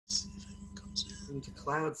into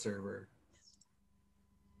cloud server.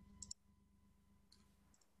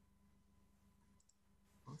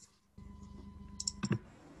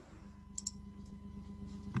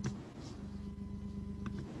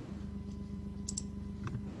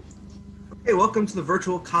 Hey, welcome to the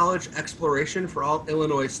Virtual College Exploration for all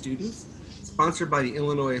Illinois students, sponsored by the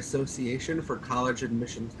Illinois Association for College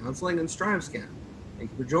Admission Counseling and StriveScan.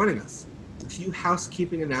 Thank you for joining us. A few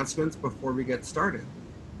housekeeping announcements before we get started.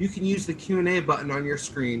 You can use the Q&A button on your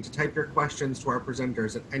screen to type your questions to our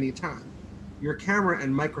presenters at any time. Your camera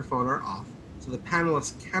and microphone are off, so the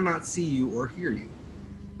panelists cannot see you or hear you.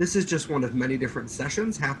 This is just one of many different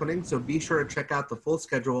sessions happening, so be sure to check out the full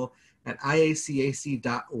schedule at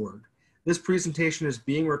IACAC.org. This presentation is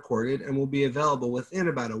being recorded and will be available within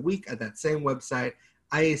about a week at that same website,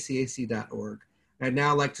 IACAC.org. I'd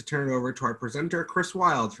now like to turn it over to our presenter, Chris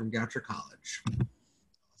Wild from Goucher College.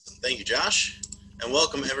 Thank you, Josh, and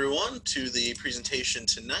welcome everyone to the presentation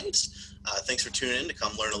tonight. Thanks for tuning in to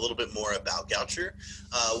come learn a little bit more about Goucher.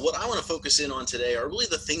 What I want to focus in on today are really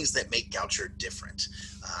the things that make Goucher different.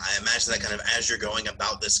 I imagine that kind of as you're going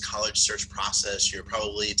about this college search process, you're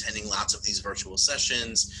probably attending lots of these virtual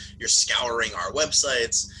sessions, you're scouring our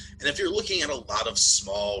websites, and if you're looking at a lot of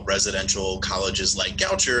small residential colleges like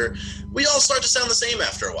Goucher, we all start to sound the same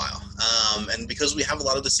after a while, and because we have a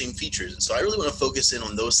lot of the same features. And so I really want to focus in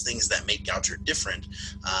on those things that make Goucher different.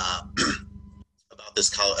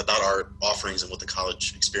 About our offerings and what the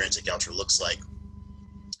college experience at Goucher looks like.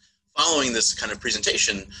 Following this kind of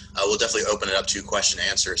presentation, we'll definitely open it up to question and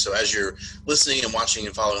answer. So as you're listening and watching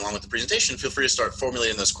and following along with the presentation, feel free to start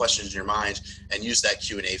formulating those questions in your mind and use that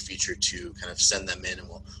Q&A feature to kind of send them in, and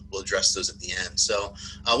we'll address those at the end. So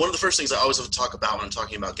one of the first things I always have to talk about when I'm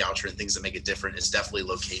talking about Goucher and things that make it different is definitely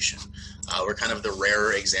location. We're kind of the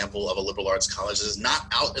rarer example of a liberal arts college that is not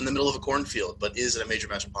out in the middle of a cornfield, but is in a major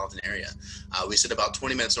metropolitan area. We sit about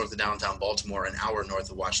 20 minutes north of downtown Baltimore, an hour north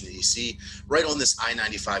of Washington, D.C., right on this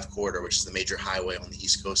I-95 corridor, which is the major highway on the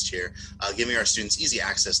East Coast here, giving our students easy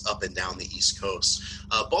access up and down the East Coast.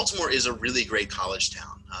 Baltimore is a really great college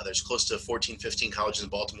town. There's close to 14, 15 colleges in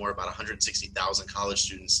Baltimore, about 160,000 college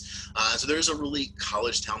students. So there's a really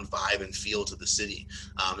college town vibe and feel to the city.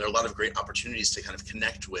 There are a lot of great opportunities to kind of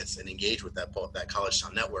connect with and engage with that college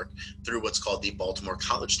town network through what's called the Baltimore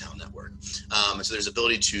College Town Network. And so there's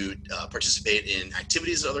ability to participate in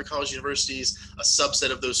activities at other college universities. A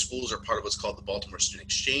subset of those schools are part of what's called the Baltimore Student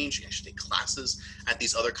Exchange. You can actually take classes at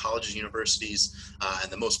these other colleges and universities. And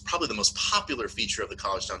probably the most popular feature of the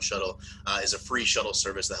College Town Shuttle is a free shuttle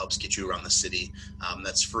service that helps get you around the city.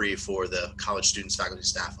 That's free for the college students, faculty,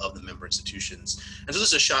 staff of the member institutions. And so this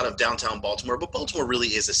is a shot of downtown Baltimore, but Baltimore really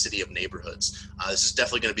is a city of neighborhoods. This is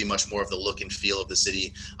definitely going to be much more of the look and feel of the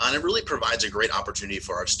city. And it really provides a great opportunity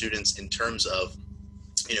for our students in terms of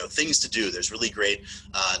things to do. There's really great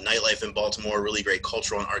nightlife in Baltimore, really great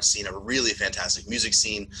cultural and art scene, a really fantastic music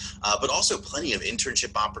scene, but also plenty of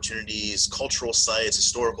internship opportunities, cultural sites,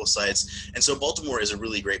 historical sites. And so Baltimore is a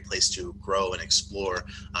really great place to grow and explore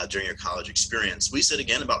during your college experience. We sit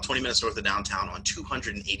again about 20 minutes north of downtown on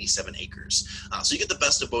 287 acres. So you get the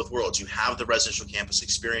best of both worlds. You have the residential campus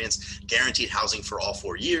experience, guaranteed housing for all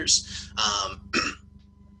 4 years.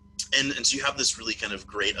 And so you have this really kind of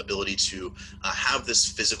great ability to have this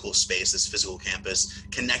physical space, this physical campus,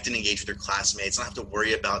 connect and engage with your classmates, not have to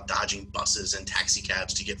worry about dodging buses and taxi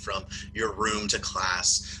cabs to get from your room to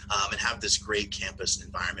class, and have this great campus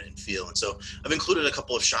environment and feel. And so I've included a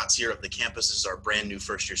couple of shots here of the campus. This is our brand new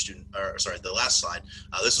first-year student, the last slide.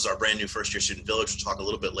 This is our brand new first-year student village. We'll talk a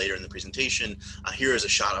little bit later in the presentation. Here is a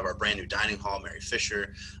shot of our brand new dining hall, Mary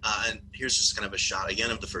Fisher. And here's just kind of a shot again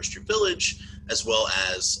of the first-year village, as well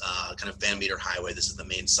as kind of Van Meter Highway. This is the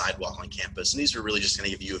main sidewalk on campus. And these are really just going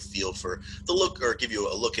to give you a feel for the look, or give you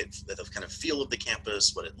a look at the kind of feel of the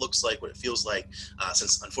campus, what it looks like, what it feels like,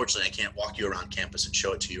 since unfortunately I can't walk you around campus and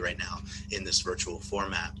show it to you right now in this virtual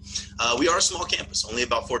format. We are a small campus, only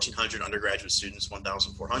about 1,400 undergraduate students,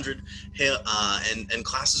 1,400, and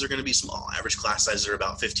classes are going to be small. Average class sizes are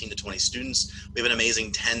about 15 to 20 students. We have an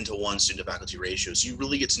amazing 10 to 1 student to faculty ratio, so you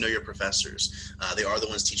really get to know your professors. They are the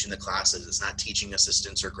ones teaching the classes. It's not teaching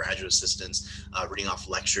assistants or graduate assistants reading off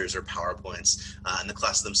lectures or PowerPoints. And the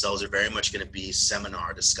classes themselves are very much going to be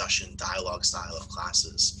seminar, discussion, dialogue style of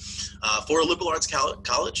classes. For a liberal arts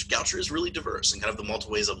college, Goucher is really diverse and kind of the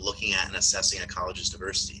multiple ways of looking at and assessing a college's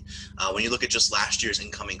diversity. When you look at just last year's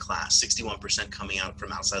incoming class, 61% coming out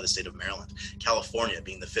from outside the state of Maryland, California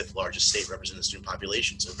being the 5th largest state representing the student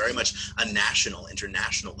population. So very much a national,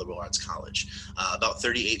 international liberal arts college. About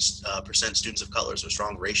 38% students of color, so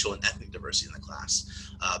strong racial and ethnic diversity in the class.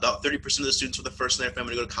 About 30% of the students were the first in their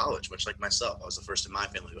family to go to college, much like myself. I was the first in my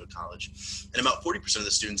family to go to college. And about 40% of the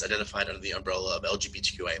students identified under the umbrella of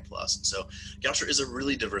LGBTQIA+. And so Goucher is a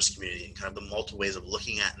really diverse community in kind of the multiple ways of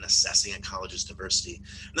looking at and assessing a college's diversity.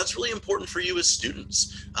 And that's really important for you as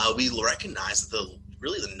students. We recognize that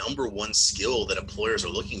the number one skill that employers are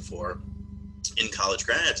looking for in college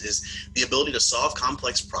grads is the ability to solve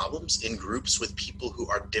complex problems in groups with people who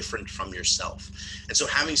are different from yourself. And so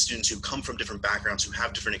having students who come from different backgrounds, who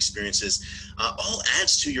have different experiences, all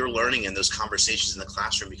adds to your learning and those conversations in the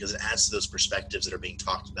classroom, because it adds to those perspectives that are being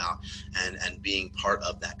talked about and being part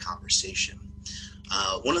of that conversation.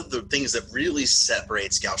 One of the things that really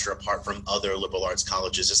separates Goucher apart from other liberal arts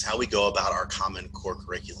colleges is how we go about our Common Core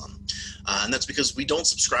curriculum. And that's because we don't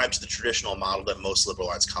subscribe to the traditional model that most liberal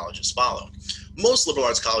arts colleges follow. Most liberal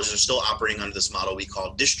arts colleges are still operating under this model we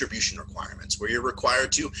call distribution requirements, where you're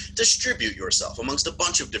required to distribute yourself amongst a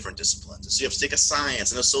bunch of different disciplines. So you have to take a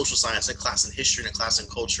science and a social science and a class in history and a class in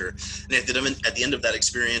culture. And at the end of that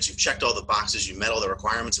experience, you've checked all the boxes, you met all the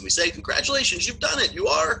requirements, and we say, congratulations, you've done it. You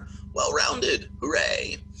are well-rounded.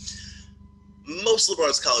 Hooray. Most liberal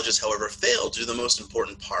arts colleges, however, fail to do the most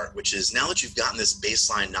important part, which is now that you've gotten this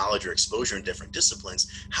baseline knowledge or exposure in different disciplines,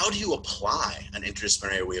 how do you apply an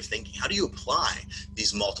interdisciplinary way of thinking? How do you apply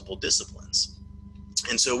these multiple disciplines?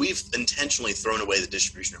 And so we've intentionally thrown away the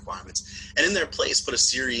distribution requirements and in their place put a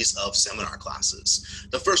series of seminar classes.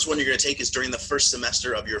 The first one you're going to take is during the first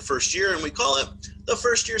semester of your first year, and we call it the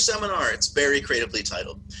first year seminar. It's very creatively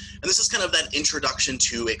titled. And this is kind of that introduction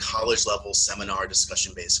to a college level seminar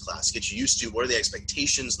discussion-based class. Get you used to what are the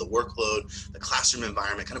expectations, the workload, the classroom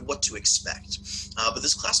environment, kind of what to expect. But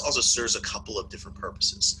this class also serves a couple of different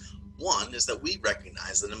purposes. One is that we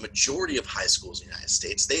recognize that a majority of high schools in the United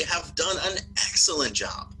States, they have done an excellent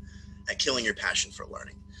job at killing your passion for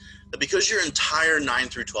learning. That because your entire 9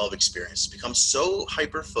 through 12 experience becomes so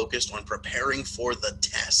hyper-focused on preparing for the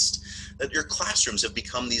test, that your classrooms have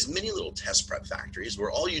become these mini little test prep factories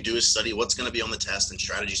where all you do is study what's going to be on the test and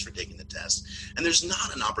strategies for taking the test. And there's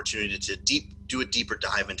not an opportunity to do a deeper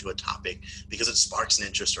dive into a topic because it sparks an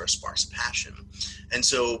interest or it sparks passion. And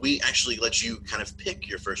so we actually let you kind of pick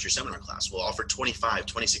your first year seminar class. We'll offer 25,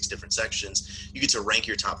 26 different sections. You get to rank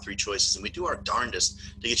your top 3 choices, and we do our darndest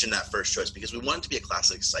to get you in that first choice because we want it to be a class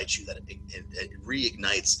that excites you, that it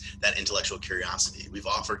reignites that intellectual curiosity. We've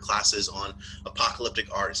offered classes on apocalyptic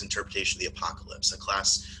art as interpretation of the apocalypse, a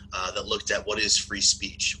class that looked at what is free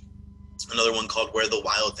speech. Another one called Where the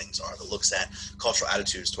Wild Things Are that looks at cultural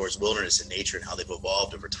attitudes towards wilderness and nature and how they've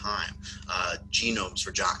evolved over time. Genomes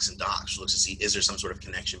for jocks and docs looks to see, is there some sort of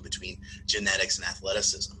connection between genetics and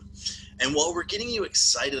athleticism? And while we're getting you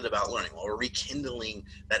excited about learning, while we're rekindling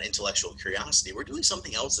that intellectual curiosity, we're doing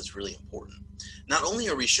something else that's really important. Not only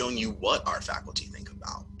are we showing you what our faculty think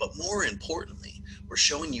about, but more importantly, we're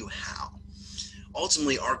showing you how.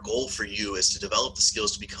 Ultimately, our goal for you is to develop the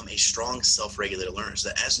skills to become a strong self-regulated learner so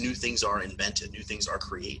that as new things are invented, new things are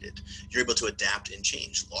created, you're able to adapt and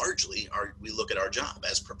change. Largely, we look at our job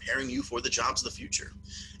as preparing you for the jobs of the future.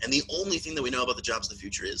 And the only thing that we know about the jobs of the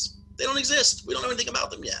future is they don't exist. We don't know anything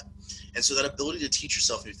about them yet. And so that ability to teach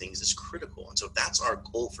yourself new things is critical. And so if that's our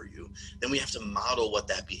goal for you, then we have to model what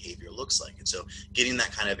that behavior looks like. And so getting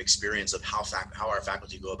that kind of experience of how our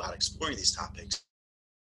faculty go about exploring these topics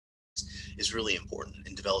is really important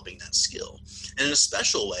in developing that skill. And in a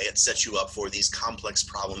special way, it sets you up for these complex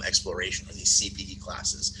problem exploration or these CPE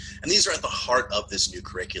classes. And these are at the heart of this new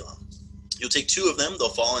curriculum. You'll take 2 of them. They'll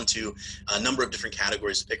fall into a number of different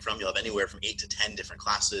categories to pick from. You'll have anywhere from 8 to 10 different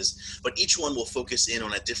classes, but each one will focus in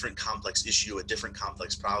on a different complex issue, a different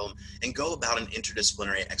complex problem, and go about an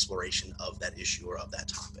interdisciplinary exploration of that issue or of that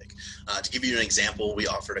topic. To give you an example, we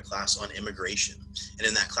offered a class on immigration. And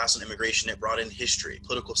in that class on immigration, it brought in history,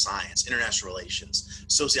 political science, international relations,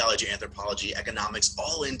 sociology, anthropology, economics,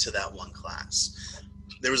 all into that one class.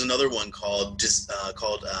 There was another one called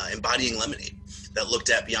Embodying Lemonade that looked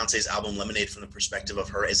at Beyonce's album Lemonade from the perspective of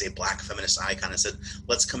her as a Black feminist icon and said,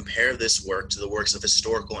 let's compare this work to the works of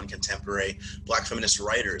historical and contemporary Black feminist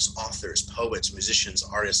writers, authors, poets, musicians,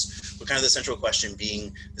 artists, with kind of the central question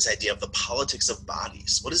being this idea of the politics of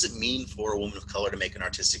bodies. What does it mean for a woman of color to make an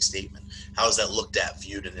artistic statement? How is that looked at,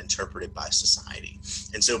 viewed, and interpreted by society?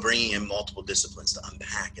 And so bringing in multiple disciplines to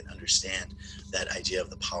unpack and understand that idea of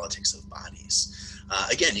the politics of bodies.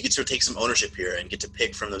 Again, you get to take some ownership here and get to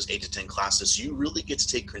pick from those 8 to 10 classes. So you really get to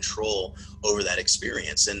take control over that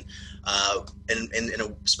experience. And in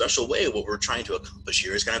a special way, what we're trying to accomplish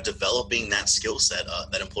here is kind of developing that skill set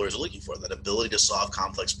that employers are looking for, that ability to solve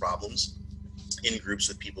complex problems in groups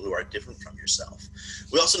with people who are different from yourself.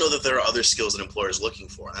 We also know that there are other skills that employers are looking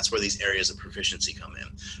for, and that's where these areas of proficiency come in.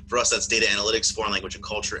 For us, that's data analytics, foreign language and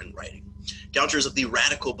culture, and writing. Goucher is of the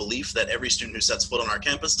radical belief that every student who sets foot on our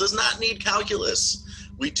campus does not need calculus.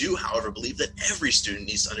 We do, however, believe that every student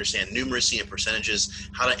needs to understand numeracy and percentages,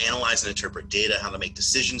 how to analyze and interpret data, how to make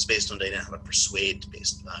decisions based on data, and how to persuade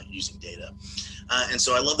based using data. And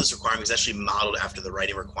so I love this requirement. It's actually modeled after the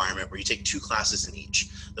writing requirement, where you take 2 classes in each.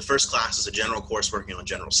 The first class is a general course working on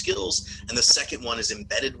general skills, and the second one is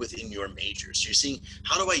embedded within your major. So you're seeing,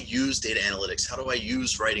 how do I use data analytics? How do I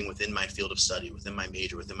use writing within my field of study, within my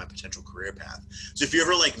major, within my potential career path? So if you're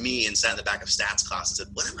ever like me and sat in the back of stats class and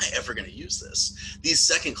said, when am I ever going to use this? These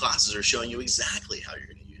second classes are showing you exactly how you're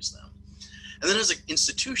going to use them. And then as an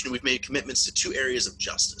institution, we've made commitments to 2 areas of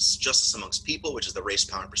justice: justice amongst people, which is the race,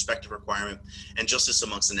 power, and perspective requirement, and justice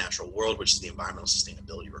amongst the natural world, which is the environmental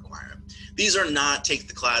sustainability requirement. These are not take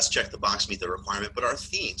the class, check the box, meet the requirement, but are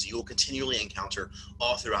themes you will continually encounter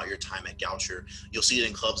all throughout your time at Goucher. You'll see it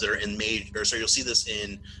in clubs that are in you'll see this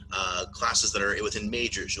in classes that are within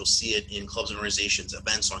majors. You'll see it in clubs and organizations,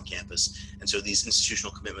 events on campus. And so these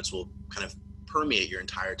institutional commitments will kind of permeate your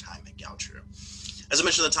entire time at Goucher. As I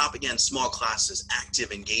mentioned at the top, again, small classes,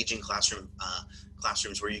 active, engaging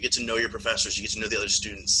classrooms where you get to know your professors, you get to know the other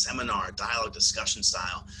students, seminar, dialogue, discussion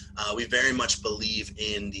style. We very much believe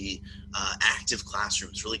in the active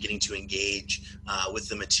classrooms, really getting to engage with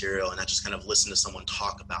the material and not just kind of listen to someone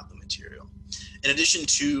talk about the material. In addition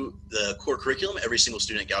to the core curriculum, every single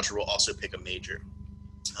student at Goucher will also pick a major.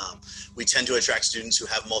 We tend to attract students who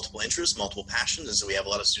have multiple interests, multiple passions, and so we have a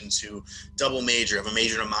lot of students who double major, have a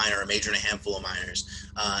major and a minor, a major and a handful of minors,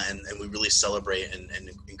 and we really celebrate and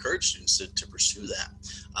encourage students to pursue that.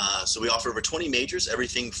 So we offer over 20 majors,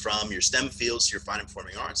 everything from your STEM fields to your fine and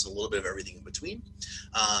performing arts, and a little bit of everything in between.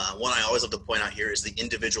 One I always love to point out here is the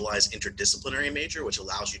individualized interdisciplinary major, which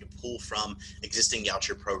allows you to pull from existing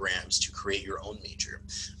Goucher programs to create your own major.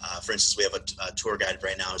 For instance, we have a tour guide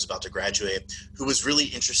right now who's about to graduate who was really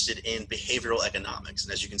interested in behavioral economics.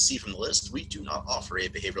 And as you can see from the list, we do not offer a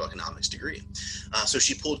behavioral economics degree. So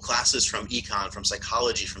she pulled classes from econ, from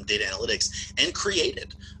psychology, from data analytics, and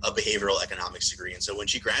created a behavioral economics degree. And so when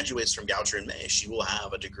she graduates from Goucher in May, she will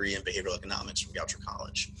have a degree in behavioral economics from Goucher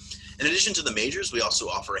College. In addition to the majors, we also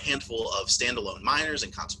offer a handful of standalone minors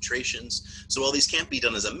and concentrations. So while these can't be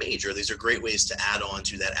done as a major, these are great ways to add on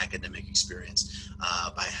to that academic experience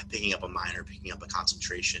by picking up a minor, picking up a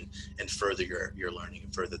concentration, and further your learning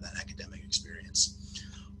and further that academic experience.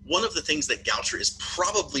 One of the things that Goucher is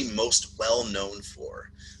probably most well known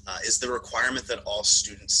for is the requirement that all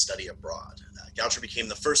students study abroad. Goucher became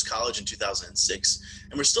the first college in 2006,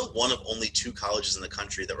 and we're still one of only 2 colleges in the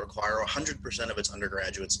country that require 100% of its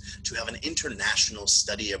undergraduates to have an international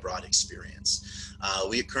study abroad experience.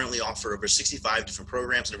 We currently offer over 65 different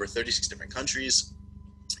programs in over 36 different countries.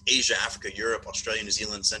 Asia, Africa, Europe, Australia, New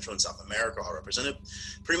Zealand, Central and South America are represented.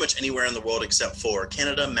 Pretty much anywhere in the world except for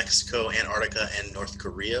Canada, Mexico, Antarctica, and North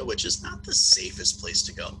Korea, which is not the safest place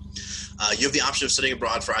to go. You have the option of studying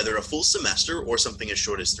abroad for either a full semester or something as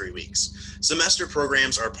short as 3 weeks. Semester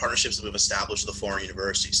programs are partnerships that we've established with a foreign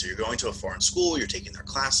university. So you're going to a foreign school, you're taking their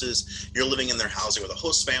classes, you're living in their housing with a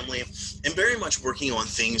host family, and very much working on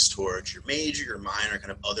things towards your major, your minor,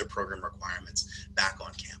 kind of other program requirements back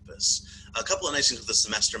on campus. A couple of nice things with the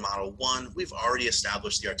semester model. One, we've already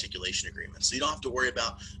established the articulation agreement. So you don't have to worry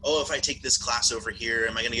about, oh, if I take this class over here,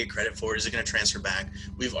 am I going to get credit for it? Is it going to transfer back?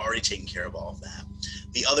 We've already taken care of all of that.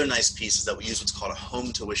 The other nice piece is that we use what's called a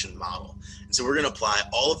home tuition model. And so we're going to apply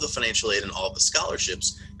all of the financial aid and all of the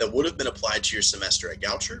scholarships that would have been applied to your semester at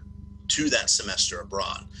Goucher to that semester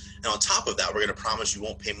abroad. And on top of that, we're going to promise you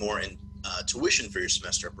won't pay more in tuition for your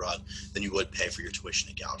semester abroad than you would pay for your tuition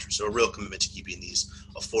at Goucher. So a real commitment to keeping these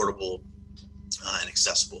affordable and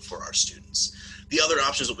accessible for our students. The other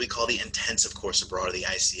option is what we call the intensive course abroad, or the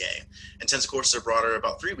ICA. Intensive courses abroad are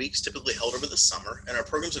about 3 weeks, typically held over the summer, and are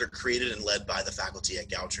programs that are created and led by the faculty at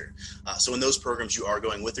Goucher. So in those programs, you are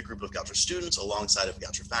going with a group of Goucher students alongside of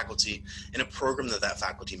Goucher faculty in a program that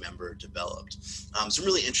faculty member developed. Some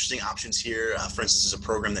really interesting options here. For instance, there's a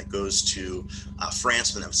program that goes to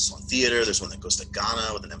France with an emphasis on theater. There's one that goes to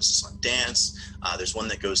Ghana with an emphasis on dance. There's one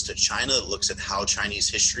that goes to China that looks at how Chinese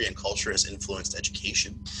history and culture has influenced influenced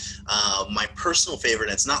education. My personal favorite,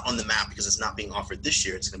 and it's not on the map because it's not being offered this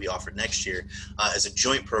year, it's going to be offered next year, is a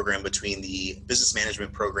joint program between the business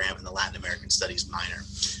management program and the Latin American studies minor.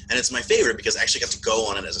 And it's my favorite because I actually got to go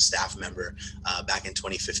on it as a staff member back in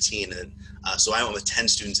 2015. And so I went with 10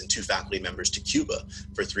 students and 2 faculty members to Cuba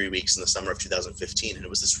for 3 weeks in the summer of 2015. And it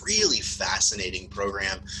was this really fascinating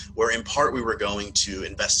program where in part we were going to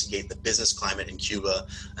investigate the business climate in Cuba.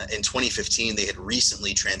 In 2015, they had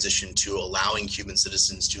recently transitioned to allowing Cuban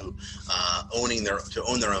citizens to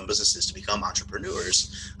own their own businesses, to become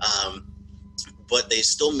entrepreneurs. But they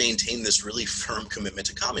still maintain this really firm commitment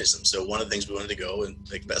to communism. So one of the things we wanted to go and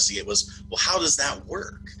investigate was, well, how does that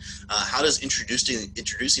work? How does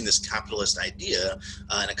introducing this capitalist idea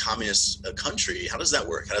in a communist country, how does that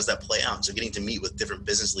work? How does that play out? So getting to meet with different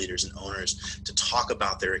business leaders and owners to talk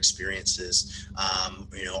about their experiences.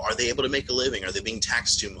 Are they able to make a living? Are they being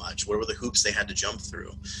taxed too much? What were the hoops they had to jump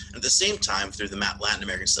through? And at the same time, through the Latin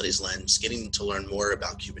American Studies lens, getting to learn more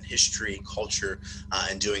about Cuban history, culture,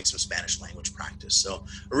 and doing some Spanish language practice. So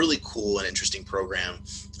a really cool and interesting program.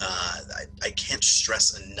 I can't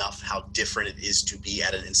stress enough how different it is to be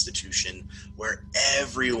at an institution where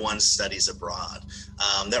everyone studies abroad.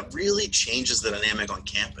 That really changes the dynamic on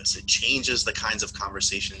campus. It changes the kinds of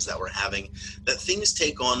conversations that we're having, that things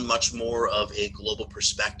take on much more of a global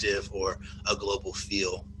perspective or a global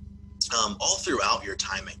feel. All throughout your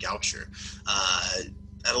time at Goucher,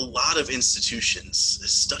 at a lot of institutions,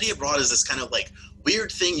 study abroad is this kind of like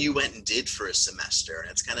weird thing you went and did for a semester,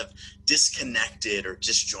 and it's kind of disconnected or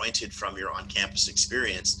disjointed from your on-campus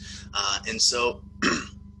experience. And so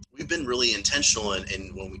we've been really intentional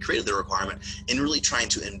in when we created the requirement in really trying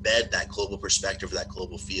to embed that global perspective, that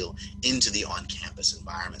global feel into the on-campus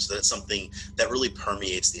environment. So that's something that really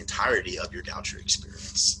permeates the entirety of your Goucher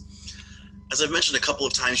experience. As I've mentioned a couple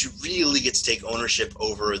of times, you really get to take ownership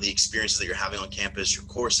over the experiences that you're having on campus, your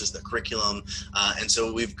courses, the curriculum. And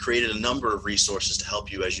so we've created a number of resources to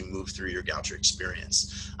help you as you move through your Goucher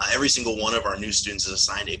experience. Every single one of our new students is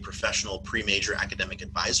assigned a professional pre-major academic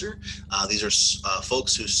advisor. These are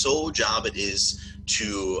folks whose sole job it is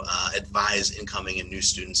to advise incoming and new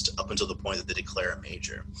students up until the point that they declare a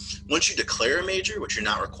major. Once you declare a major, which you're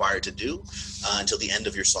not required to do until the end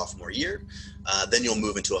of your sophomore year, then you'll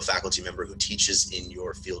move into a faculty member who teaches in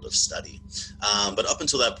your field of study. But up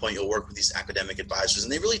until that point, you'll work with these academic advisors,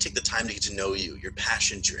 and they really take the time to get to know you, your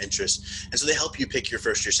passions, your interests. And so they help you pick your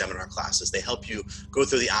first year seminar classes. They help you go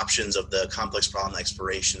through the options of the complex problem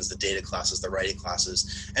explorations, the data classes, the writing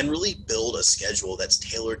classes, and really build a schedule that's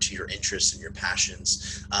tailored to your interests and your passions.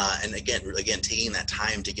 And again, taking that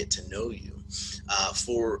time to get to know you.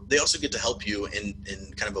 They also get to help you in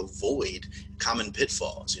kind of avoid common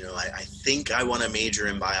pitfalls. I think I want to major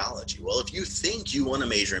in biology. Well, if you think you want to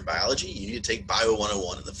major in biology, you need to take Bio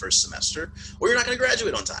 101 in the first semester, or you're not going to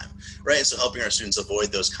graduate on time, right? So helping our students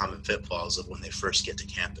avoid those common pitfalls of when they first get to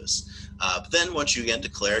campus. But then once you again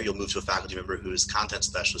declare, you'll move to a faculty member who is content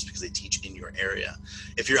specialist because they teach in your area.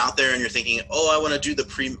 If you're out there and you're thinking, I want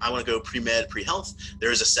to go pre-med, pre-health,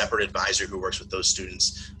 there is a separate advisor who works with those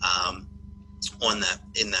students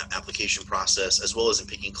in that application process, as well as in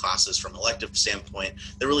picking classes from an elective standpoint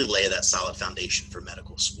that really lay that solid foundation for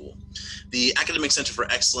medical school. The Academic Center for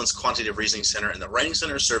Excellence, Quantitative Reasoning Center, and the Writing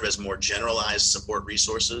Center serve as more generalized support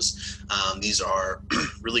resources. These are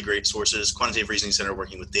really great sources. Quantitative Reasoning Center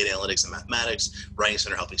working with data analytics and mathematics, Writing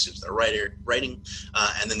Center helping students with their writing,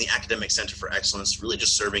 and then the Academic Center for Excellence really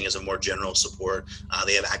just serving as a more general support.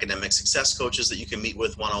 They have academic success coaches that you can meet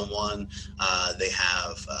with one-on-one. They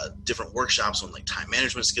have different workshops on like time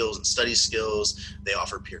management skills and study skills. They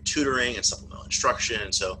offer peer tutoring and supplemental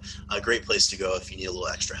instruction. So a great place to go if you need a little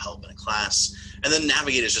extra help in a class. And then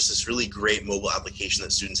Navigate is just this really great mobile application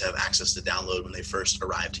that students have access to download when they first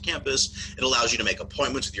arrive to campus. It allows you to make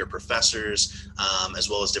appointments with your professors, as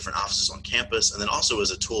well as different offices on campus. And then also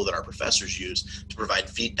as a tool that our professors use to provide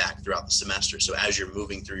feedback throughout the semester. So as you're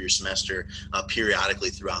moving through your semester, periodically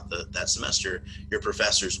throughout that semester, your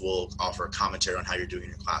professors will offer a commentary on how you're doing in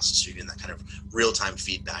your classes. So you're getting that kind of real-time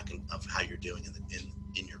feedback of how you're doing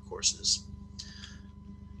in your courses.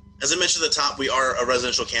 As I mentioned at the top, we are a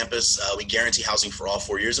residential campus. We guarantee housing for all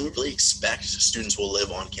 4 years, and we really expect students will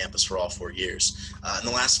live on campus for all 4 years. In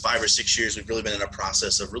the last 5 or 6 years, we've really been in a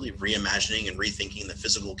process of really reimagining and rethinking the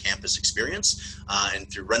physical campus experience, and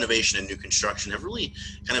through renovation and new construction have really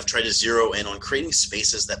kind of tried to zero in on creating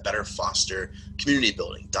spaces that better foster community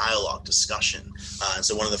building, dialogue, discussion. And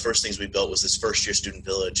so one of the first things we built was this first-year student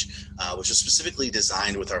village, which was specifically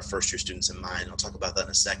designed with our first-year students in mind. I'll talk about that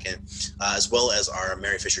in a second, as well as our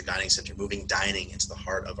Mary Fisher Dining Center, moving dining into the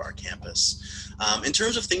heart of our campus. In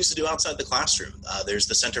terms of things to do outside the classroom, there's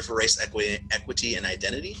the Center for Race, Equity, and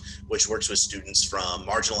Identity, which works with students from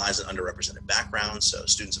marginalized and underrepresented backgrounds, so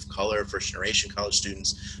students of color, first-generation college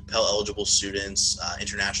students, Pell-eligible students,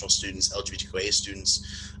 international students, LGBTQIA students.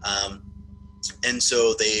 And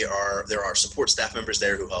so there are support staff members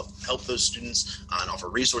there who help those students and offer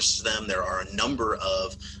resources to them. There are a number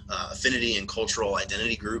of affinity and cultural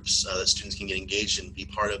identity groups that students can get engaged and be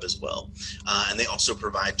part of as well. And they also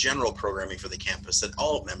provide general programming for the campus that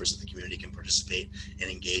all members of the community can participate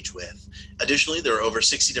and engage with. Additionally, there are over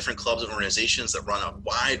 60 different clubs and organizations that run a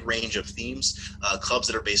wide range of themes, clubs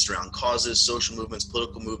that are based around causes, social movements,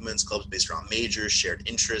 political movements, clubs based around majors, shared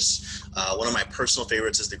interests. One of my personal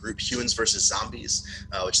favorites is the group Humans versus Zombies,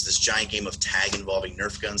 which is this giant game of tag involving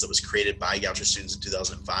Nerf guns that was created by Goucher students in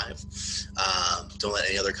 2005. Don't let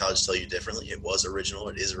any other college tell you differently. It was original.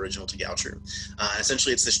 It is original to Goucher.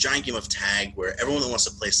 Essentially, it's this giant game of tag where everyone that wants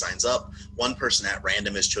to play signs up. One person at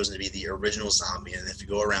random is chosen to be the original zombie, and if you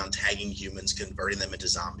go around tagging humans, converting them into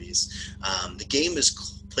zombies. The game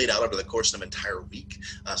is played out over the course of an entire week.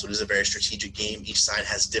 So it is a very strategic game. Each side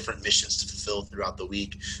has different missions to fulfill throughout the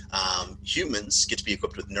week. Humans get to be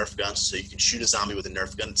equipped with Nerf guns, so you can shoot a zombie with a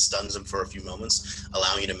Nerf gun. It stuns them for a few moments,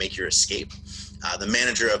 allowing you to make your escape. The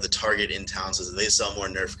manager of the Target in town says that they sell more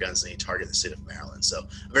Nerf guns than any Target in the state of Maryland. So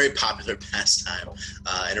a very popular pastime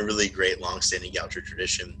and a really great long-standing Goucher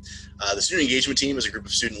tradition. The student engagement team is a group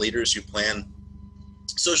of student leaders who plan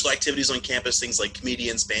social activities on campus, things like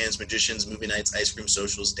comedians, bands, magicians, movie nights, ice cream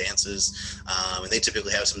socials, dances, and they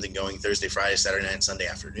typically have something going Thursday, Friday, Saturday night, and Sunday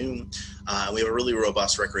afternoon. We have a really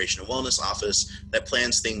robust recreation and wellness office that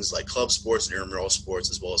plans things like club sports and intramural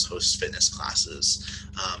sports, as well as hosts fitness classes.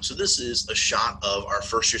 So this is a shot of our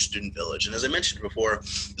first-year student village, and as I mentioned before,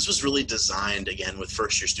 this was really designed, again, with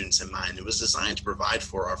first-year students in mind. It was designed to provide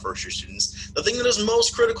for our first-year students the thing that is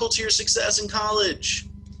most critical to your success in college: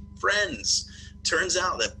 friends. Turns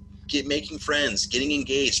out that making friends, getting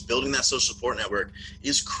engaged, building that social support network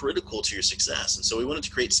is critical to your success. And so we wanted to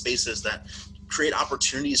create spaces that create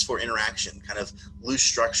opportunities for interaction, kind of loose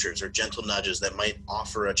structures or gentle nudges that might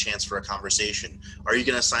offer a chance for a conversation. Are you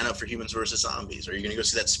going to sign up for Humans versus Zombies? Are you going to go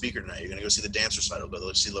see that speaker tonight? Are you going to go see the dance recital?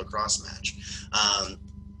 Go see the lacrosse match?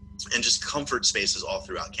 And just comfort spaces all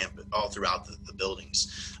throughout campus, all throughout the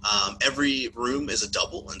buildings. Every room is a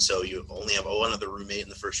double, and so you only have one other roommate in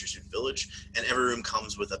the first-year student village, and every room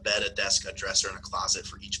comes with a bed, a desk, a dresser, and a closet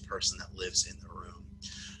for each person that lives in the room.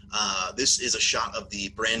 This is a shot of the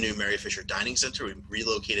brand new Mary Fisher Dining Center. We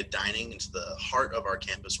relocated dining into the heart of our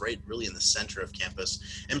campus, right really in the center of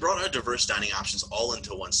campus, and brought our diverse dining options all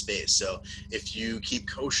into one space. So if you keep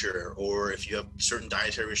kosher, or if you have certain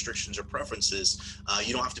dietary restrictions or preferences,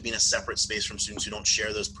 you don't have to be in a separate space from students who don't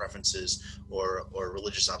share those preferences or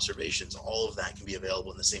religious observations. All of that can be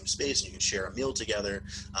available in the same space, and you can share a meal together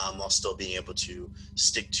while still being able to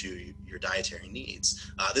stick to your dietary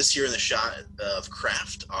needs. This here in the shot of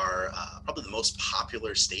Craft, are probably the most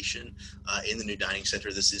popular station in the new dining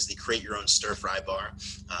center. This is the Create Your Own Stir Fry Bar.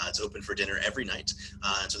 It's open for dinner every night.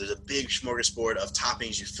 And so there's a big smorgasbord of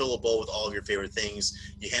toppings. You fill a bowl with all of your favorite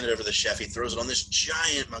things. You hand it over to the chef. He throws it on this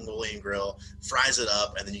giant Mongolian grill, fries it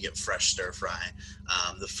up, and then you get fresh stir fry.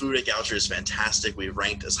 The food at Goucher is fantastic. We've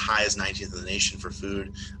ranked as high as 19th in the nation for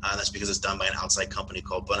food. That's because it's done by an outside company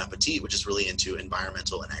called Bon Appetit, which is really into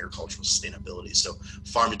environmental and agricultural sustainability. So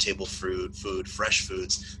farm to table food, fresh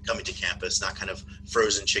foods coming to campus, not kind of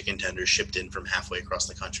frozen chicken tenders shipped in from halfway across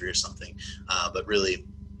the country or something, but really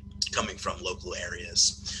coming from local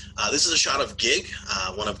areas. This is a shot of Gig,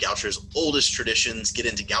 one of Goucher's oldest traditions, Get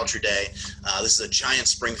Into Goucher Day. This is a giant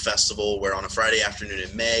spring festival where on a Friday afternoon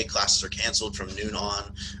in May, classes are canceled from noon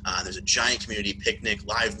on. There's a giant community picnic,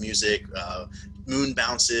 live music, moon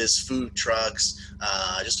bounces, food trucks,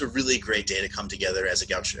 just a really great day to come together as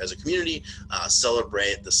a community,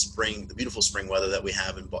 celebrate the beautiful spring weather that we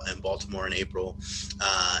have in Baltimore in April,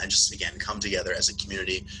 and just again come together as a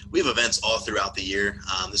community. We have events all throughout the year.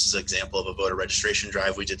 This is an example of a voter registration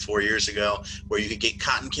drive we did 4 years ago, where you could get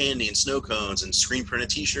cotton candy and snow cones and screen print a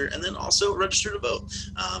t-shirt, and then also register to vote.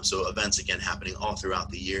 So events again happening all throughout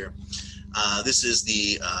the year. This is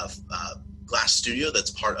the glass studio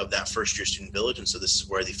that's part of that first year student village, and so this is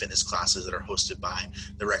where the fitness classes that are hosted by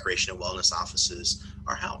the recreation and wellness offices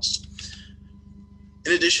are housed.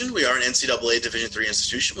 In addition, we are an NCAA Division III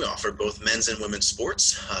institution. We offer both men's and women's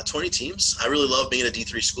sports, 20 teams. I really love being at a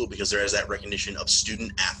D3 school because there is that recognition of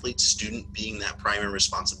student athletes, student being that primary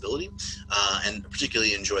responsibility, and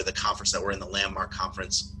particularly enjoy the conference that we're in, the Landmark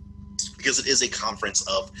Conference, because it is a conference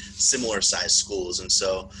of similar sized schools. And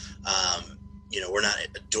so we're not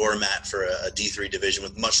a doormat for a D3 division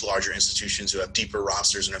with much larger institutions who have deeper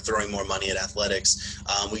rosters and are throwing more money at athletics.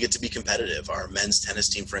 We get to be competitive. Our men's tennis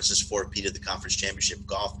team, for instance, four-peated the conference championship.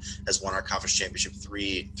 Golf has won our conference championship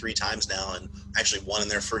three times now, and actually won in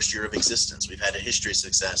their first year of existence. We've had a history of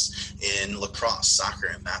success in lacrosse, soccer,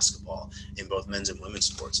 and basketball in both men's and women's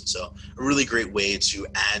sports. And so a really great way to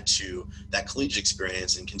add to that collegiate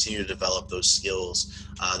experience and continue to develop those skills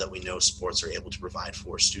that we know sports are able to provide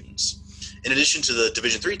for students. In addition to the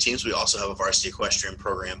Division III teams, we also have a varsity equestrian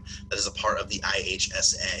program that is a part of the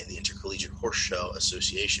IHSA, the Intercollegiate Horse Show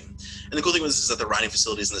Association. And the cool thing with this is that the riding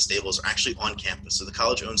facilities and the stables are actually on campus. So the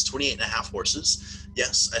college owns 28 and a half horses.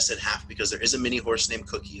 Yes, I said half because there is a mini horse named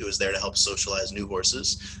Cookie who is there to help socialize new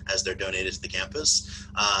horses as they're donated to the campus.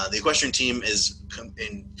 The equestrian team is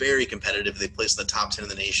very competitive. They place in the top 10 in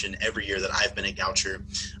the nation every year that I've been at Goucher.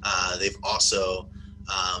 They've also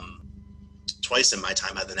twice in my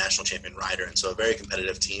time had the national champion rider, and so a very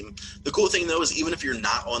competitive team. The cool thing though is even if you're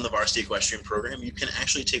not on the varsity equestrian program, you can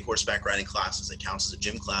actually take horseback riding classes. It counts as a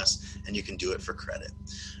gym class and you can do it for credit.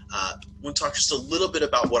 I want to talk just a little bit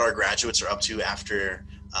about what our graduates are up to after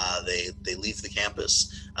they leave the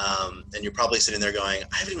campus. And you're probably sitting there going,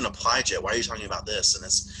 I haven't even applied yet. Why are you talking about this? And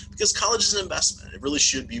it's because college is an investment. It really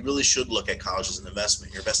should be. You really should look at college as an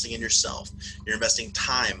investment. You're investing in yourself. You're investing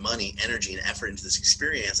time, money, energy, and effort into this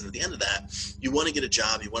experience. And at the end of that, you want to get a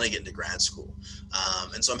job. You want to get into grad school.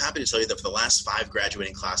 And so I'm happy to tell you that for the last 5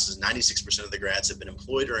 graduating classes, 96% of the grads have been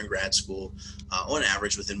employed or in grad school on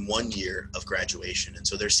average within 1 year of graduation. And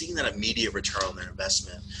so they're seeing that immediate return on their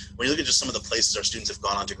investment. When you look at just some of the places our students have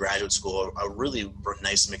gone on to graduate school, a really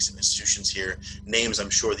nice mix of institutions here, names I'm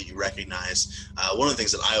sure that you recognize. One of the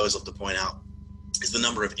things that I always love to point out is the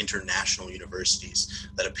number of international universities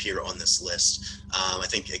that appear on this list. I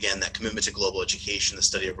think, again, that commitment to global education, the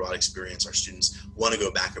study abroad experience, our students want to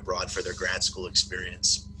go back abroad for their grad school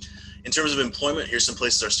experience. In terms of employment, here's some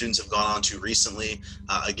places our students have gone on to recently.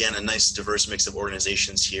 Again, a nice diverse mix of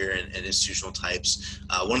organizations here and institutional types.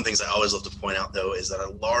 One of the things I always love to point out, though, is that a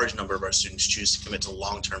large number of our students choose to commit to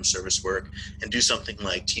long-term service work and do something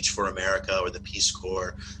like Teach for America or the Peace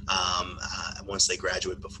Corps once they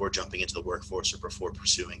graduate before jumping into the workforce or before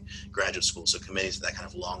pursuing graduate school. So committing to that kind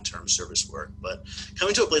of long-term service work. But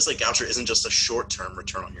coming to a place like Goucher isn't just a short-term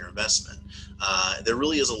return on your investment. There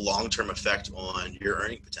really is a long-term effect on your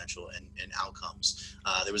earning potential and outcomes.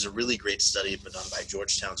 There was a really great study done by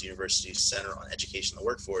Georgetown's University Center on Education and the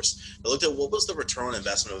Workforce that looked at what was the return on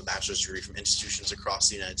investment of a bachelor's degree from institutions across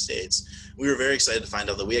the United States. We were very excited to find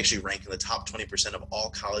out that we actually rank in the top 20% of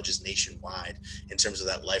all colleges nationwide in terms of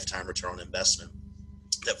that lifetime return on investment.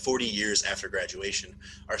 That 40 years after graduation,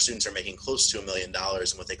 our students are making close to $1 million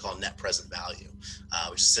in what they call net present value,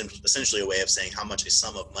 which is essentially a way of saying how much a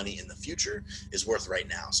sum of money in the future is worth right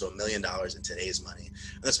now. So $1 million in today's money.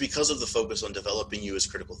 And that's because of the focus on developing you as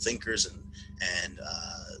critical thinkers and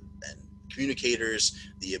communicators,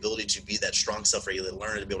 the ability to be that strong self-regulated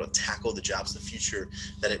learner, to be able to tackle the jobs of the future,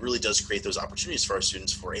 that it really does create those opportunities for our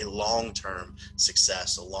students for a long-term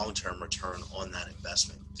success, a long-term return on that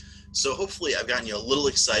investment. So hopefully I've gotten you a little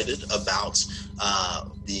excited about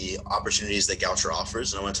the opportunities that Goucher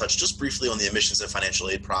offers. And I want to touch just briefly on the admissions and financial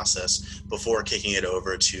aid process before kicking it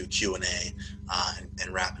over to Q&A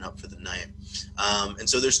and wrapping up for the night. And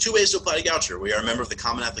so there's 2 ways to apply to Goucher. We are a member of the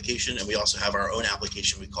Common Application, and we also have our own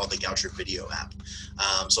application we call the Goucher Video app.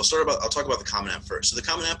 So I'll talk about the Common App first. So the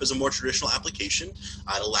Common App is a more traditional application.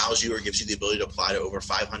 It allows you or gives you the ability to apply to over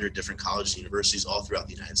 500 different colleges and universities all throughout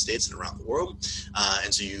the United States and around the world.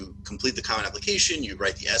 And so you complete the Common Application, you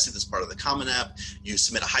write the essay that's part of the Common App, you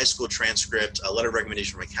submit a high school transcript, a letter of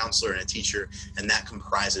recommendation from a counselor and a teacher, and that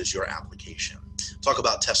comprises your application. Talk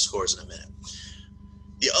about test scores in a minute.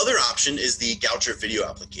 The other option is the Goucher Video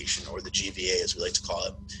Application, or the GVA as we like to call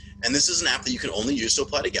it. And this is an app that you can only use to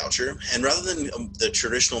apply to Goucher. And rather than the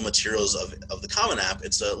traditional materials of the Common App,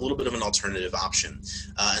 it's a little bit of an alternative option.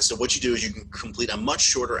 And so what you do is you can complete a much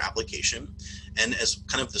shorter application. And as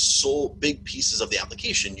kind of the sole big pieces of the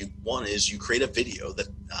application, one is you create a video that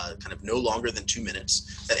kind of no longer than 2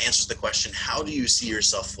 minutes that answers the question, how do you see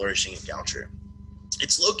yourself flourishing at Goucher?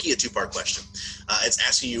 It's low-key a 2-part question. It's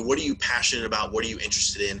asking you, what are you passionate about? What are you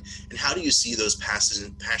interested in? And how do you see those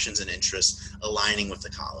passions and interests aligning with the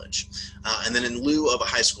college? And then in lieu of a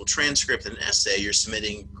high school transcript and an essay, you're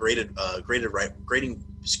submitting graded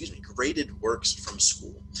works from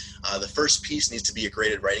school. The first piece needs to be a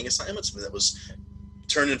graded writing assignment, something that was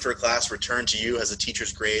turned in for a class, returned to you, has a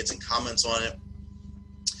teacher's grades and comments on it.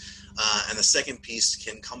 And the second piece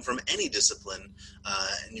can come from any discipline,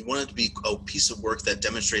 and you want it to be a piece of work that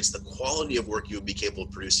demonstrates the quality of work you would be capable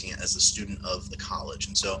of producing as a student of the college.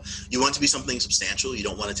 And so you want it to be something substantial. You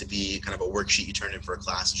don't want it to be kind of a worksheet you turn in for a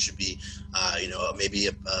class. It should be, maybe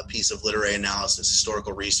a piece of literary analysis,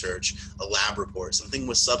 historical research, a lab report, something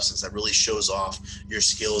with substance that really shows off your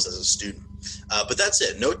skills as a student. But that's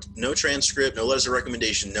it. No transcript, no letters of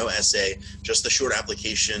recommendation, no essay, just the short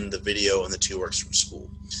application, the video, and the 2 works from school.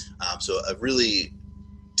 So a really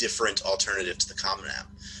different alternative to the Common App.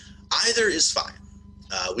 Either is fine.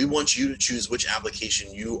 We want you to choose which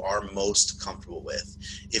application you are most comfortable with.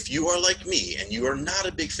 If you are like me and you are not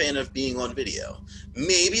a big fan of being on video,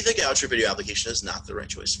 maybe the Goucher video application is not the right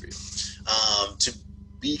choice for you. To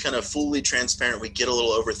be kind of fully transparent, we get a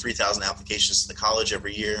little over 3,000 applications to the college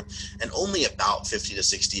every year, and only about 50 to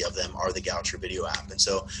 60 of them are the Goucher video app. And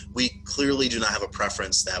so we clearly do not have a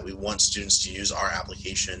preference that we want students to use our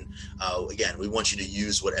application. Again, we want you to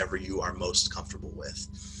use whatever you are most comfortable with.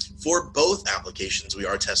 For both applications, we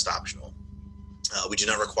are test optional. We do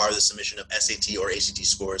not require the submission of SAT or ACT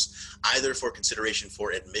scores, either for consideration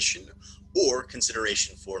for admission or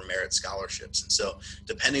consideration for merit scholarships. And so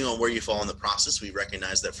depending on where you fall in the process, we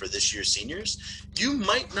recognize that for this year's seniors, you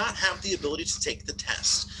might not have the ability to take the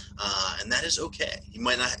test. And that is okay. You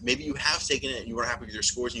might not, maybe you have taken it and you were happy with your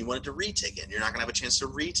scores and you wanted to retake it, and you're not gonna have a chance to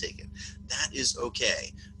retake it. That is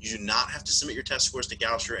okay. You do not have to submit your test scores to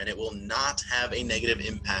Goucher, and it will not have a negative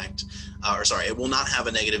impact, it will not have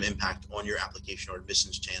a negative impact on your application or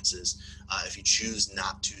admissions chances if you choose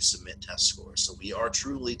not to submit test scores. So we are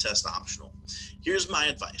truly test optional. Here's my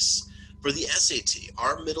advice. For the SAT,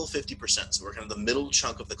 our middle 50%, so we're kind of the middle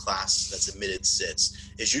chunk of the class that's admitted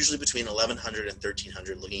sits, is usually between 1,100 and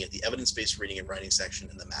 1,300, looking at the evidence-based reading and writing section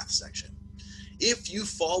and the math section. If you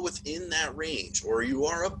fall within that range or you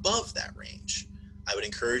are above that range, I would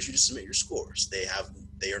encourage you to submit your scores. They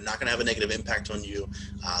are not going to have a negative impact on you.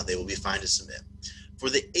 They will be fine to submit.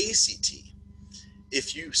 For the ACT,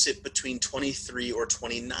 if you sit between 23 or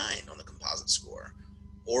 29 on the composite score,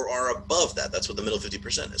 or are above that, that's what the middle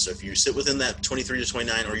 50% is. So if you sit within that 23 to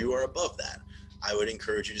 29 or you are above that, I would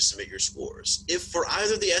encourage you to submit your scores. If for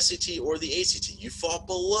either the SAT or the ACT, you fall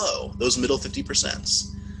below those middle 50%,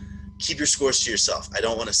 keep your scores to yourself. I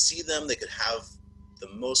don't want to see them. They could have the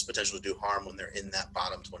most potential to do harm when they're in that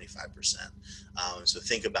bottom 25%. So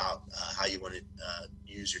think about how you want to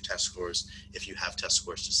use your test scores if you have test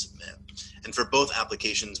scores to submit. And for both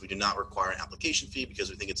applications, we do not require an application fee because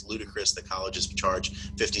we think it's ludicrous that colleges charge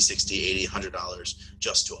 $50, $60, $80, $100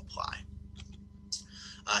 just to apply.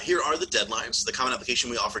 Here are the deadlines. The Common Application,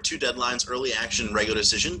 we offer 2 deadlines, early action and regular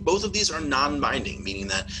decision. Both of these are non-binding, meaning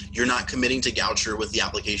that you're not committing to Goucher with the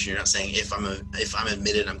application. You're not saying if I'm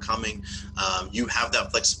admitted, I'm coming. You have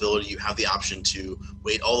that flexibility. You have the option to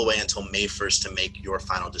wait all the way until May 1st to make your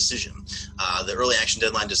final decision. The early action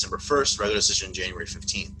deadline, December 1st, regular decision, January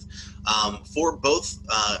 15th. For both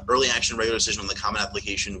early action and regular decision on the Common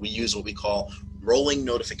Application, we use what we call rolling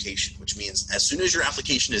notification, which means as soon as your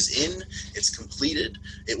application is in, it's completed,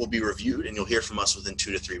 it will be reviewed, and you'll hear from us within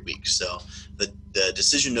 2 to 3 weeks. So the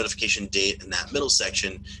decision notification date in that middle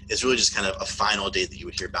section is really just kind of a final date that you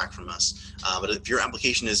would hear back from us. But if your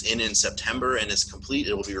application is in September and it's complete,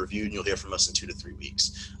 it will be reviewed and you'll hear from us in 2 to 3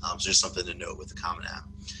 weeks. So just something to note with the Common App.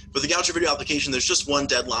 For the Goucher video application, there's just one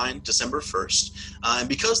deadline, December 1st. And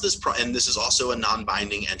because this is also a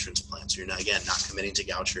non-binding entrance plan, so you're not committing to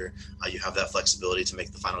Goucher, you have that flexibility to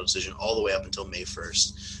make the final decision all the way up until May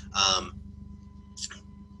 1st.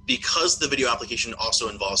 Because the video application also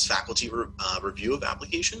involves faculty review of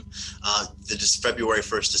application, the February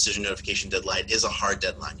 1st decision notification deadline is a hard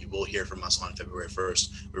deadline. You will hear from us on February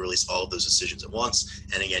 1st. We release all of those decisions at once.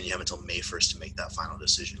 And again, you have until May 1st to make that final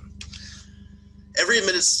decision. Every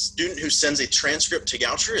admitted student who sends a transcript to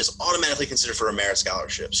Goucher is automatically considered for a merit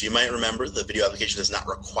scholarship. So you might remember the video application does not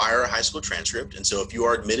require a high school transcript. And so if you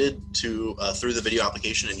are admitted to through the video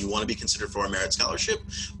application and you want to be considered for a merit scholarship,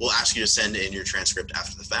 we'll ask you to send in your transcript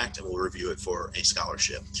after the fact and we'll review it for a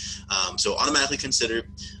scholarship. So automatically considered.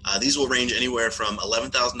 These will range anywhere from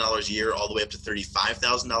 $11,000 a year all the way up to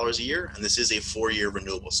 $35,000 a year. And this is a 4-year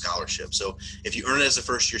renewable scholarship. So if you earn it as a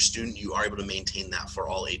first-year student, you are able to maintain that for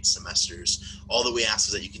all 8 semesters. All that we ask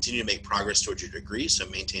is that you continue to make progress towards your degree, so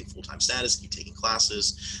maintain full-time status, keep taking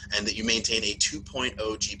classes, and that you maintain a 2.0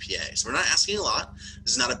 GPA. So we're not asking a lot.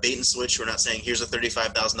 This is not a bait and switch. We're not saying here's a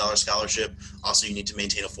 $35,000 scholarship. Also, you need to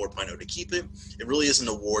maintain a 4.0 to keep it. It really is an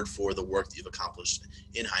award for the work that you've accomplished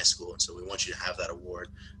in high school, and so we want you to have that award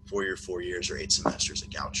for your 4 years or 8 semesters at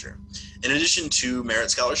Goucher. In addition to merit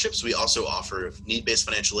scholarships, we also offer need-based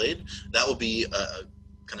financial aid. That will be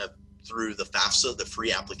kind of through the FAFSA, the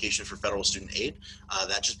free application for federal student aid.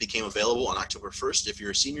 That just became available on October 1st if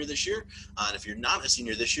you're a senior this year. And if you're not a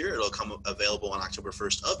senior this year, it'll come available on October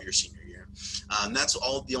 1st of your senior year. And that's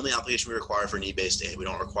the only application we require for need-based aid. We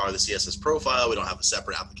don't require the CSS profile. We don't have a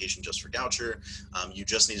separate application just for Goucher. You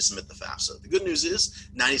just need to submit the FAFSA. The good news is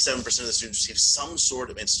 97% of the students receive some sort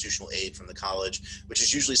of institutional aid from the college, which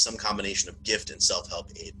is usually some combination of gift and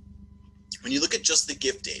self-help aid. When you look at just the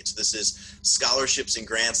gift aid, so this is scholarships and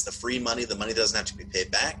grants, the free money, the money doesn't have to be paid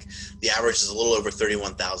back. The average is a little over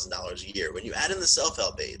 $31,000 a year. When you add in the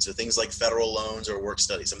self-help aid, so things like federal loans or work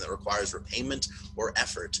study, something that requires repayment or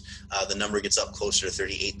effort, the number gets up closer to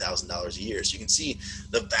 $38,000 a year. So you can see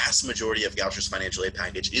the vast majority of Goucher's financial aid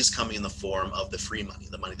package is coming in the form of the free money.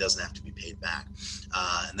 The money doesn't have to be paid back.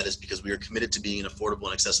 And that is because we are committed to being an affordable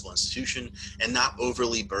and accessible institution and not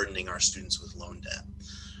overly burdening our students with loan debt.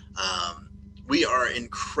 We are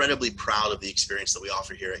incredibly proud of the experience that we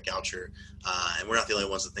offer here at Goucher, and we're not the only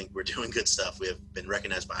ones that think we're doing good stuff. We have been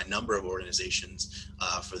recognized by a number of organizations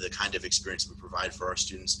for the kind of experience we provide for our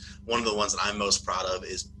students. One of the ones that I'm most proud of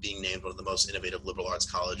is being named one of the most innovative liberal arts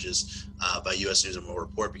colleges by U.S. News and World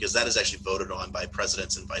Report, because that is actually voted on by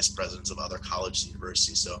presidents and vice presidents of other colleges and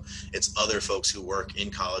universities. So it's other folks who work in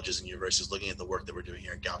colleges and universities looking at the work that we're doing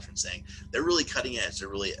here at Goucher and saying they're really cutting edge. They're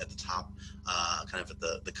really at the top, kind of at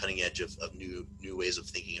the cutting edge of new ways of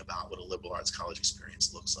thinking about what a liberal arts college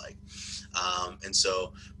experience looks like. And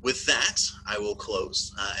so with that, I will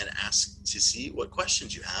close and ask to see what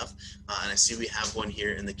questions you have. And I see we have one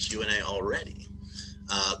here in the Q&A already.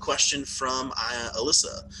 Question from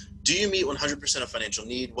Alyssa. Do you meet 100% of financial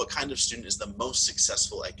need? What kind of student is the most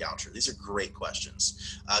successful at Goucher? These are great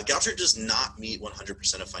questions. Goucher does not meet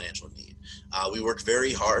 100% of financial need. We work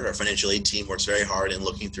very hard. Our financial aid team works very hard in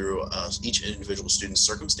looking through each individual student's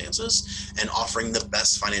circumstances and offering the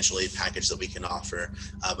best financial aid package that we can offer.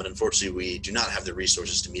 But unfortunately, we do not have the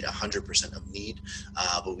resources to meet 100% of need.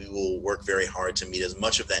 But we will work very hard to meet as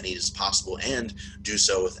much of that need as possible and do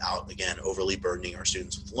so without, again, overly burdening our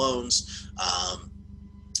students with loans.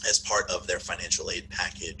 As part of their financial aid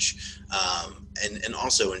package, and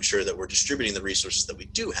also ensure that we're distributing the resources that we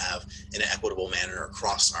do have in an equitable manner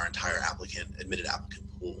across our entire admitted applicant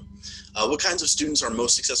pool. What kinds of students are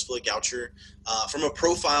most successful at Goucher? From a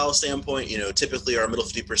profile standpoint, typically our middle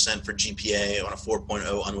 50% for GPA on a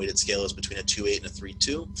 4.0 unweighted scale is between a 2.8 and a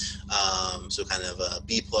 3.2. So kind of a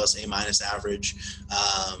B plus, A minus average.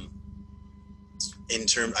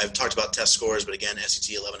 I've talked about test scores, but again,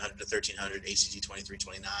 SAT 1100 to 1300, ACT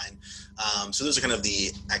 2329. So those are kind of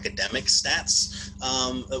the academic stats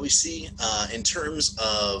that we see. In terms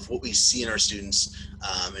of what we see in our students,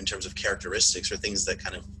 in terms of characteristics or things that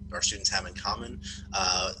kind of our students have in common,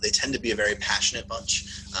 they tend to be a very passionate bunch.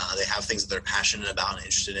 They have things that they're passionate about and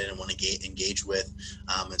interested in and want to engage with.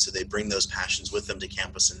 And so they bring those passions with them to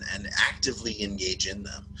campus and actively engage in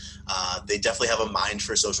them. They definitely have a mind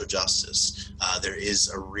for social justice. There is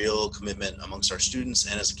a real commitment amongst our students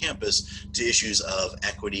and as a campus to issues of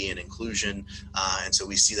equity and inclusion. And so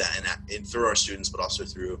we see that through our students, but also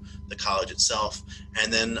through the college itself.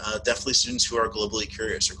 And then definitely students who are globally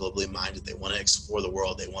curious or globally minded. They want to explore the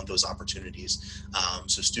world. They want those opportunities.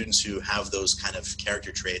 So students who have those kind of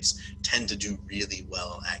character traits tend to do really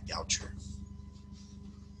well at Goucher.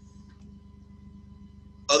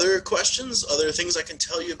 Other questions? Other things I can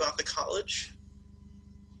tell you about the college?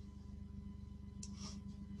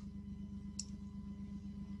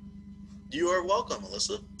 You are welcome,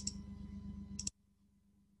 Alyssa. I'll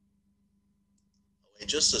wait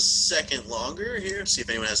just a second longer here, see if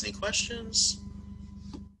anyone has any questions.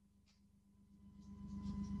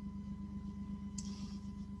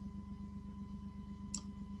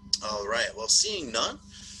 All right, well, seeing none,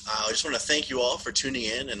 I just want to thank you all for tuning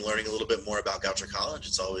in and learning a little bit more about Goucher College.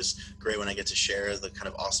 It's always great when I get to share the kind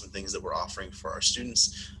of awesome things that we're offering for our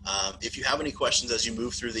students. If you have any questions as you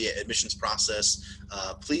move through the admissions process,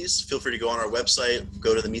 please feel free to go on our website,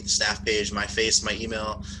 go to the Meet the Staff page. My face, my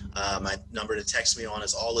email, my number to text me on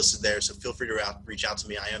is all listed there. So feel free to reach out to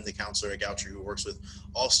me. I am the counselor at Goucher who works with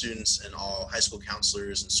all students and all high school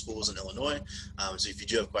counselors and schools in Illinois. So if you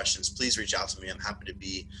do have questions, please reach out to me. I'm happy to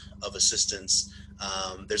be of assistance.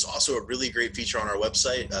 There's also a really great feature on our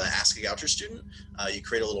website, Ask a Goucher Student. You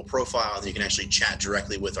create a little profile and you can actually chat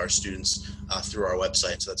directly with our students through our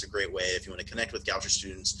website. So that's a great way if you want to connect with Goucher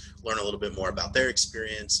students, learn a little bit more about their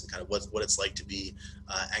experience and kind of what it's like to be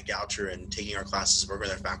at Goucher and taking our classes, working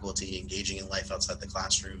with our faculty, engaging in life outside the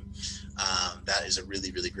classroom. That is a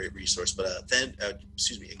really, really great resource. But again,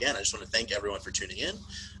 I just want to thank everyone for tuning in,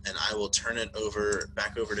 and I will turn it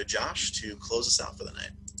back over to Josh to close us out for the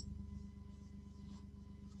night.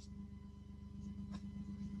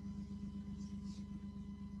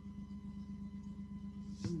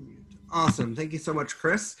 Awesome. Thank you so much,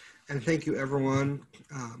 Chris. And thank you, everyone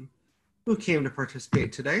who came to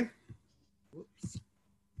participate today. Whoops.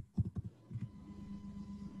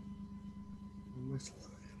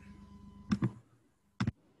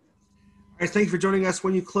 All right, thank you for joining us.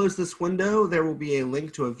 When you close this window, there will be a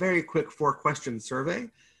link to a very quick 4-question survey.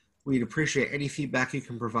 We'd appreciate any feedback you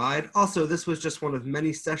can provide. Also, this was just one of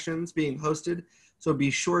many sessions being hosted, so be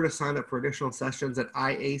sure to sign up for additional sessions at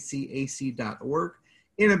IACAC.org.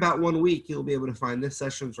 In about 1 week, you'll be able to find this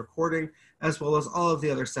session's recording, as well as all of the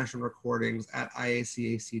other session recordings at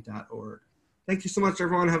IACAC.org. Thank you so much,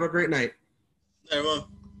 everyone. Have a great night. Hey, everyone.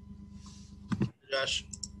 Josh.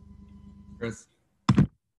 Chris.